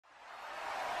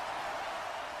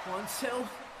1, 2,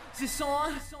 is this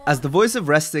on? As the voice of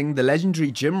wrestling, the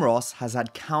legendary Jim Ross has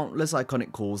had countless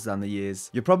iconic calls down the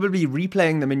years. You're probably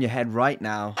replaying them in your head right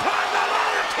now. Climb the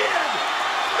ladder, kid!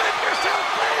 Make yourself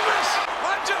famous!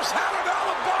 I just had an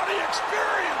out-of-body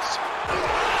experience!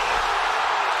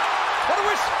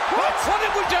 What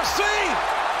did we just see?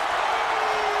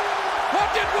 What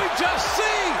did we just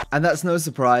see? And that's no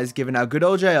surprise, given how good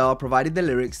old JR provided the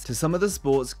lyrics to some of the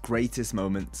sport's greatest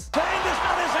moments. Tangus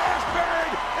got his ass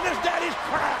buried in his daddy's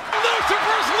crap.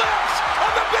 Lucifer's lips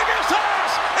on the biggest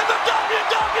ass in the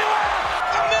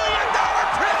WWF. $1 million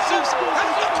princess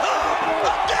has become a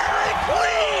Dairy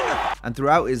Queen. And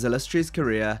throughout his illustrious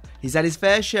career, he's had his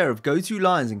fair share of go-to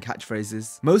lines and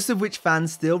catchphrases, most of which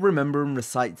fans still remember and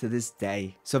recite to this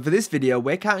day. So for this video,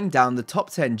 we're counting down the top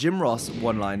 10 Jim Ross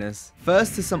one-liners.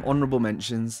 First to some honourable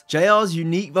mentions. JR's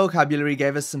unique vocabulary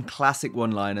gave us some classic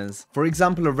one-liners. For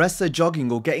example, a wrestler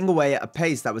jogging or getting away at a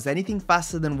pace that was anything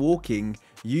faster than walking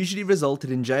usually resulted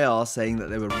in JR saying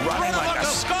that they were running like a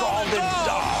scalded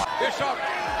dog. Bishop,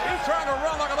 he's trying to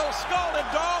run like a little scalded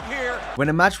dog here. When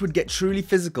a match would get truly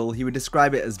physical, he would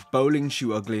describe it as bowling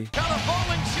shoe ugly. Got a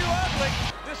bowling shoe ugly.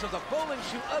 This is a bowling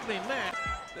shoe ugly match.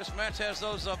 This match has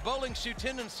those bowling shoe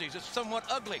tendencies. It's somewhat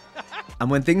ugly. And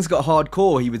when things got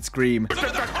hardcore, he would scream, Look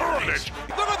at the carnage!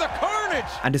 Look at the carnage!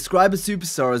 and describe a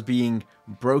superstar as being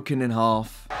broken in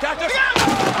half. Cactus! For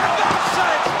God's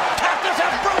sake! Cactus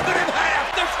has broken in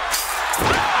half!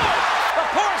 The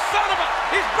poor son of a...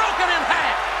 He's broken in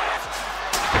half!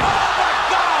 Oh my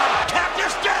God!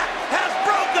 Cactus Jack has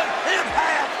broken in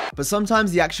half! But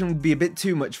sometimes the action would be a bit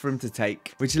too much for him to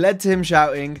take, which led to him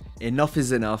shouting, "Enough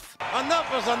is enough."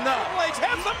 Enough is enough! Let's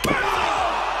have some mercy!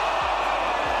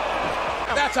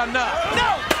 That's enough!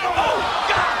 No! Oh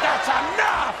God, that's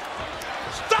enough!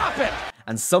 Stop it!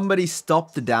 And somebody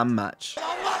stopped the damn match. For the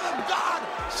love of God,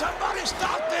 somebody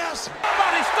stop this!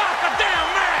 Somebody stop the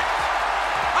damn match!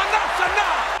 Enough's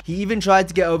enough! He even tried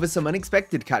to get over some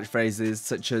unexpected catchphrases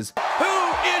such as,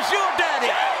 Who is your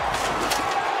daddy?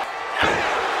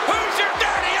 Who's your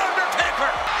daddy,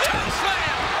 Undertaker? Toe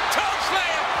slam! Toe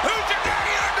slam! Who's your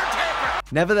daddy, Undertaker?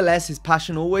 Nevertheless, his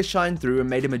passion always shined through and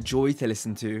made him a joy to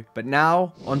listen to. But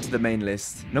now, onto the main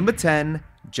list. Number 10,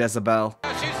 Jezebel.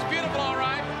 She's beautiful, all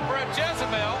right, for a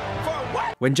Jezebel. For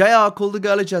what? When JR called a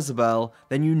girl a Jezebel,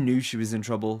 then you knew she was in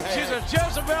trouble. She's a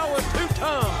Jezebel with 2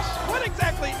 tongues. What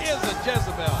exactly is a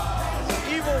Jezebel? It's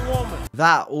an evil woman.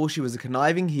 That, or she was a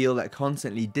conniving heel that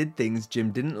constantly did things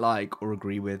Jim didn't like or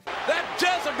agree with. That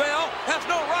Jezebel has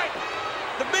no right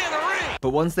to be in the ring. But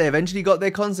once they eventually got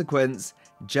their consequence,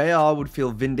 JR would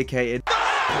feel vindicated. Oh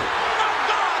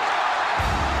God!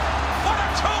 What a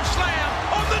toe slam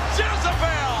on the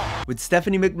Jezebel! With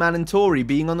Stephanie McMahon and Tori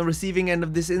being on the receiving end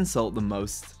of this insult the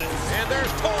most. And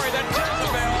there's Tori, that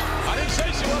Jezebel. I didn't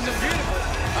say she wasn't beautiful.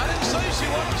 I didn't say she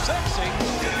wasn't sexy.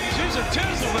 She's a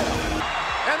Jezebel.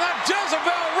 And that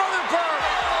Jezebel running for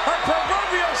her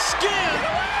proverbial skin.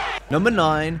 Number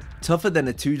 9, tougher than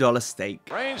a $2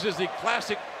 steak. Reigns is the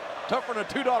classic tougher than a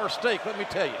 $2 steak, let me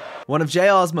tell you. One of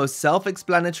JR's most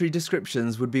self-explanatory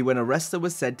descriptions would be when a wrestler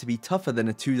was said to be tougher than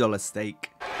a $2 steak.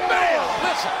 Man,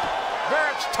 listen,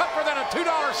 Barrett's tougher than a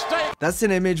 $2 steak. That's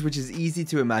an image which is easy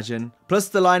to imagine. Plus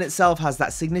the line itself has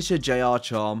that signature JR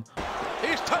charm.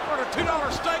 He's tougher than a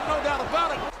 $2 steak, no doubt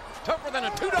about it. Tougher than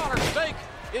a $2 steak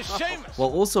is Sheamus.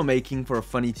 While also making for a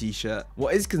funny t-shirt.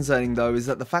 What is concerning though is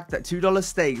that the fact that $2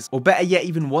 steaks, or better yet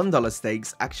even $1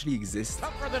 steaks, actually exist.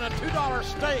 Tougher than a $2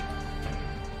 steak.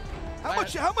 How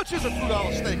much is a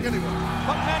 $2 steak anyway?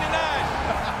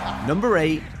 $1.99. Number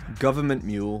 8, government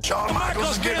mule. Shawn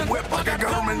Michaels getting whipped like a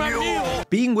government mule.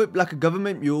 Being whipped like a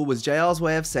government mule was JR's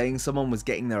way of saying someone was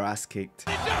getting their ass kicked.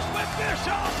 He just whipped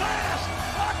Bishop's ass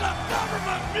like a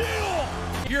government mule.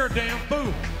 You're a damn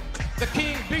fool. The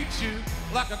king beats you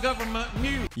like a government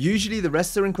mule. Usually the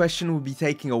wrestler in question would be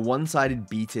taking a one-sided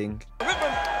beating.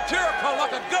 Whipping Jericho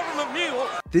like a government mule.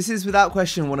 This is without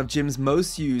question one of Jim's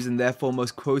most used and therefore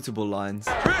most quotable lines.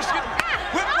 Chris getting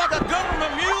whipped like a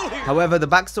government mule here. However, the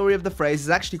backstory of the phrase is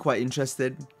actually quite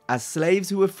interesting, as slaves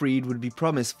who were freed would be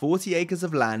promised 40 acres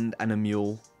of land and a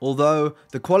mule. Although,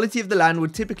 the quality of the land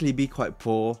would typically be quite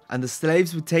poor, and the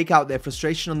slaves would take out their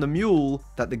frustration on the mule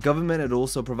that the government had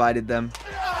also provided them.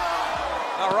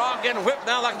 Now Ron getting whipped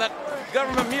now like that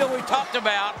government mule we talked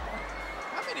about.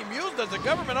 How many mules does the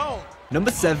government own?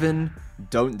 Number 7,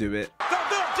 don't do it. Don't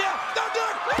do it, Jeff! Don't do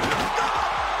it!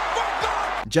 For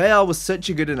God! JR was such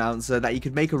a good announcer that he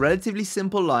could make a relatively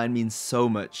simple line mean so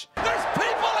much. There's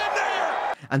people in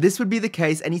there! And this would be the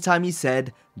case anytime he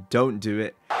said, don't do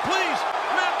it. Please,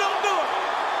 man, don't do it!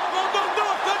 No, don't do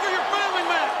it! Think of your family,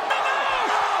 man!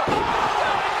 No!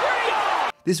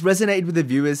 This resonated with the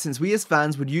viewers since we as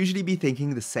fans would usually be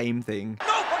thinking the same thing. No,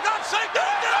 for God's sake,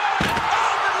 don't do it! Oh, for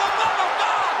the love of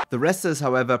God! The wrestlers,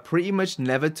 however, pretty much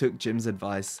never took Jim's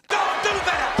advice. Don't do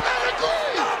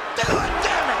that! Don't do it,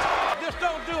 damn it! Just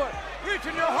don't do it. Reach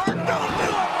in your heart, don't do it!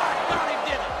 My God,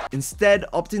 he did it! Instead,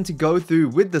 opting to go through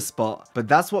with the spot, but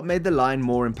that's what made the line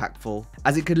more impactful,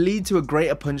 as it could lead to a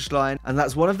greater punchline, and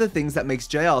that's one of the things that makes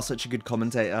JR such a good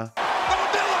commentator.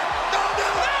 Don't do it! Don't do it!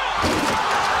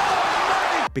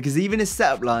 Because even his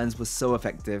setup lines were so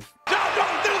effective. John,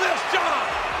 don't do this, John!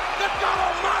 Good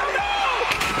God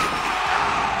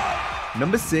Almighty!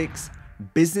 Number 6,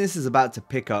 business is about to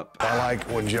pick up. I like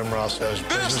when Jim Ross says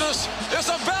Business is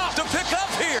about to pick up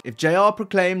here! If JR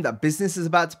proclaimed that business is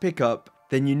about to pick up,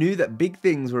 then you knew that big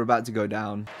things were about to go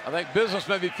down. I think business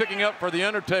may be picking up for The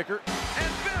Undertaker.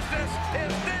 And business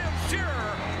is damn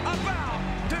sure about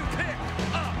to pick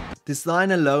up. This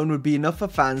line alone would be enough for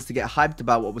fans to get hyped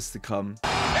about what was to come.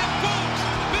 And folks,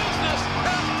 business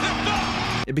has picked up.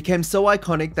 It became so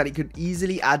iconic that it could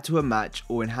easily add to a match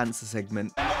or enhance a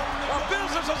segment. Our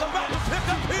business is about to pick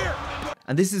up here.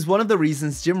 And this is one of the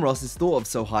reasons Jim Ross is thought of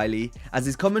so highly, as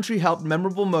his commentary helped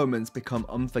memorable moments become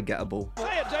unforgettable.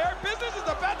 Say it, JR, business is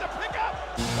about to pick up.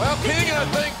 Well, King, I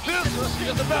think business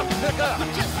is about to pick up.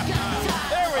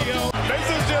 There we go.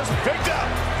 business just picked up.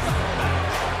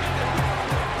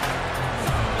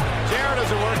 JR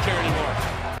doesn't work here anymore.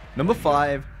 Number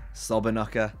 5,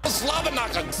 SLOBBERKNOCKER.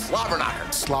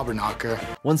 Slobberknocker.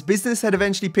 Once business had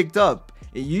eventually picked up,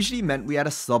 it usually meant we had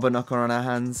a slobberknocker on our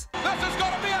hands. This is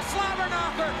going to be a slobber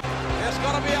knocker. It's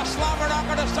going to be a slobber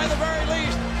knocker to say the very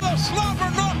least. The slobber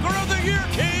knocker of the year,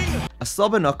 King. A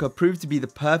slobberknocker proved to be the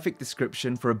perfect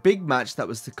description for a big match that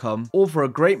was to come, or for a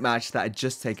great match that had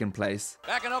just taken place.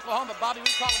 Back in Oklahoma, Bobby, we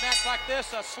call a match like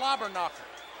this a slobber knocker.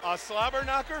 A slobber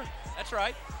knocker? That's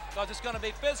right. Because it's going to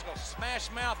be physical,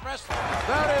 smash mouth wrestling.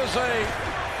 That is a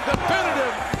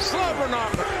definitive slobber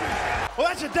knocker. Well,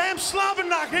 that's a damn slobber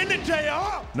knocker, isn't it,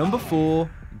 JR? Number 4,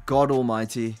 God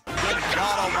Almighty. Good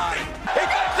God Almighty. He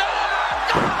got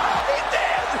done! He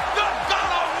did! Good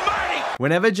God Almighty!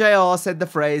 Whenever JR said the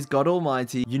phrase God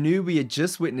Almighty, you knew we had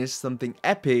just witnessed something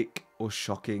epic or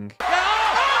shocking.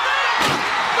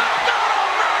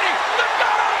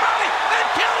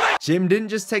 Jim didn't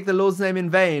just take the Lord's name in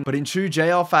vain, but in true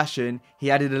JR fashion,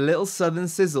 he added a little southern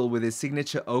sizzle with his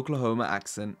signature Oklahoma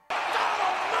accent.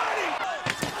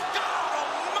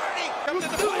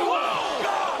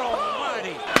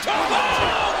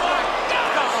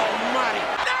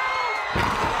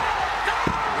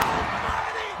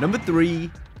 Number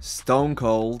 3, Stone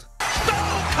Cold.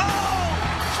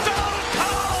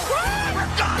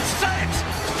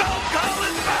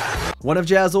 One of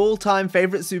JR's all-time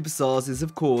favourite superstars is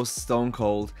of course Stone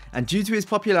Cold, and due to his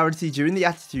popularity during the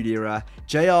Attitude Era,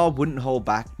 JR wouldn't hold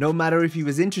back, no matter if he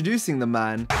was introducing the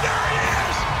man, There he is!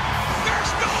 There's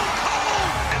Stone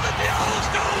Cold! And the deal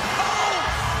Stone Cold!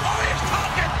 Oh, he's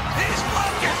talking! He's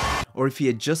walking! or if he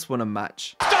had just won a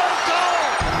match. Stone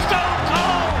Cold! Stone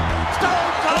Cold! Stone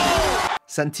Cold!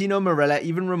 Santino Marella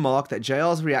even remarked that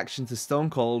JR's reaction to Stone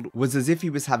Cold was as if he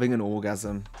was having an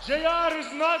orgasm. JR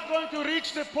is not going to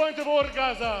reach the point of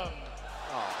orgasm.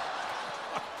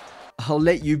 I'll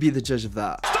let you be the judge of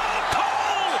that. Stone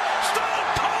Cold! Stone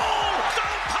Cold!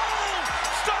 Stone Cold!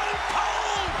 Stone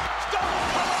Cold! Stone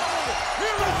Cold!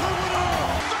 Here is the winner!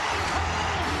 Stone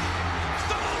Cold!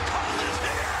 Stone Cold is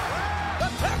here! The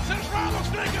Texas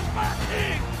Rattlesnake is back,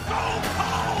 King! Stone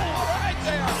Cold! All right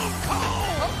there! Stone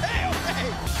Cold! Okay, okay!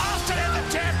 Austin is the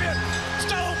champion!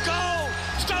 Stone Cold!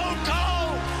 Stone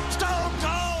Cold! Stone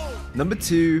Cold! Number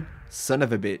 2, Son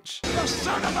of a Bitch. The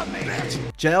son of a bitch!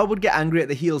 JR would get angry at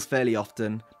the heels fairly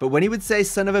often, but when he would say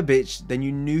son of a bitch, then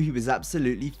you knew he was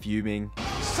absolutely fuming.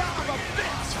 Son of a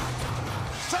bitch!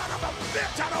 Son of a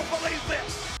bitch! I don't believe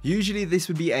this! Usually this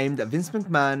would be aimed at Vince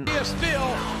McMahon He is still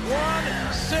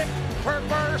one sick,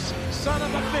 perverse son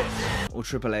of a bitch. or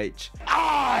Triple H.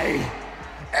 I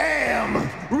am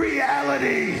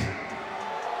reality.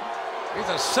 He's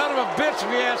a son of a bitch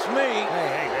if you ask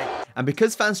me. And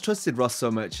because fans trusted Ross so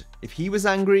much, if he was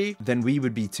angry, then we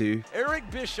would be too. Eric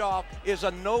Bischoff is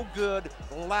a no good,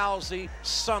 lousy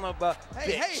son of a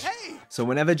bitch. Hey! So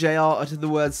whenever JR uttered the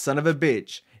words son of a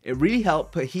bitch, it really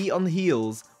helped put heat on the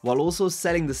heels while also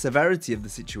selling the severity of the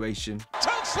situation.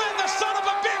 Don't send the son of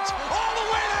a bitch all the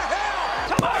way to hell.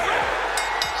 Come on,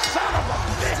 son of a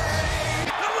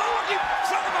bitch. Come on, you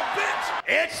son of a bitch.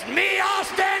 It's me,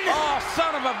 Austin. Oh,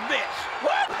 son of a bitch.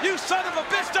 What? You son of a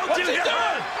bitch, don't you hear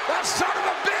me? That son of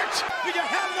a bitch. Do you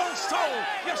have no soul,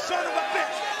 you son of a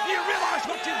bitch? Do you realize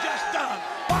what you just done?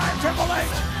 Why, Triple H?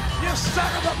 You son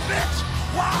of a bitch.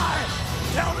 Why?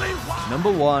 Tell me why.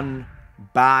 Number 1,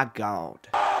 by GAWD.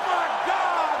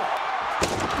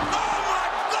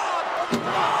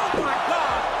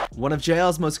 One of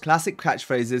JR's most classic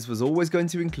catchphrases was always going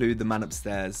to include the man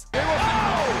upstairs.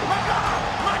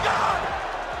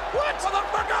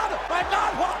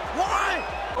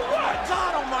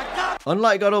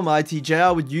 Unlike God Almighty,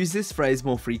 JR would use this phrase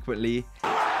more frequently.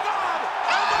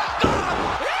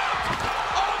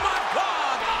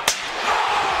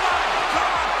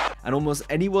 And almost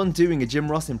anyone doing a Jim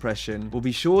Ross impression will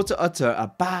be sure to utter a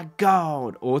 "by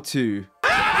God" or two.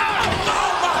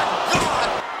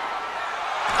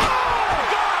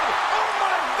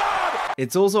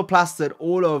 It's also plastered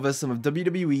all over some of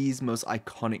WWE's most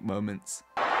iconic moments.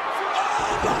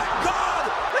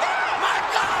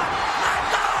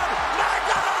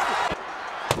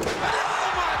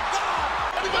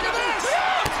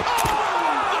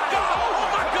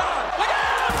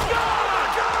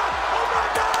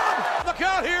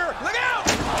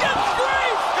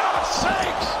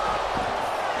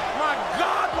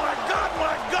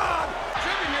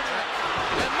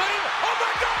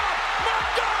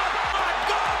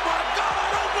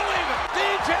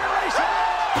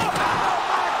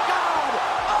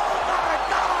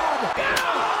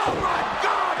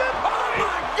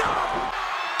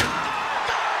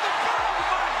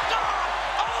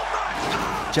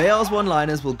 JR's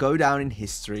one-liners will go down in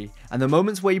history, and the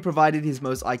moments where he provided his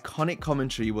most iconic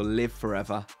commentary will live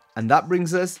forever. And that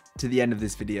brings us to the end of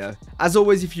this video. As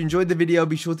always, if you enjoyed the video,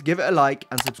 be sure to give it a like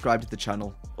and subscribe to the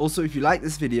channel. Also, if you like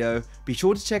this video, be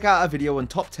sure to check out our video on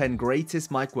top 10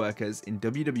 greatest mic workers in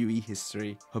WWE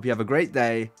history. Hope you have a great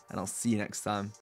day, and I'll see you next time.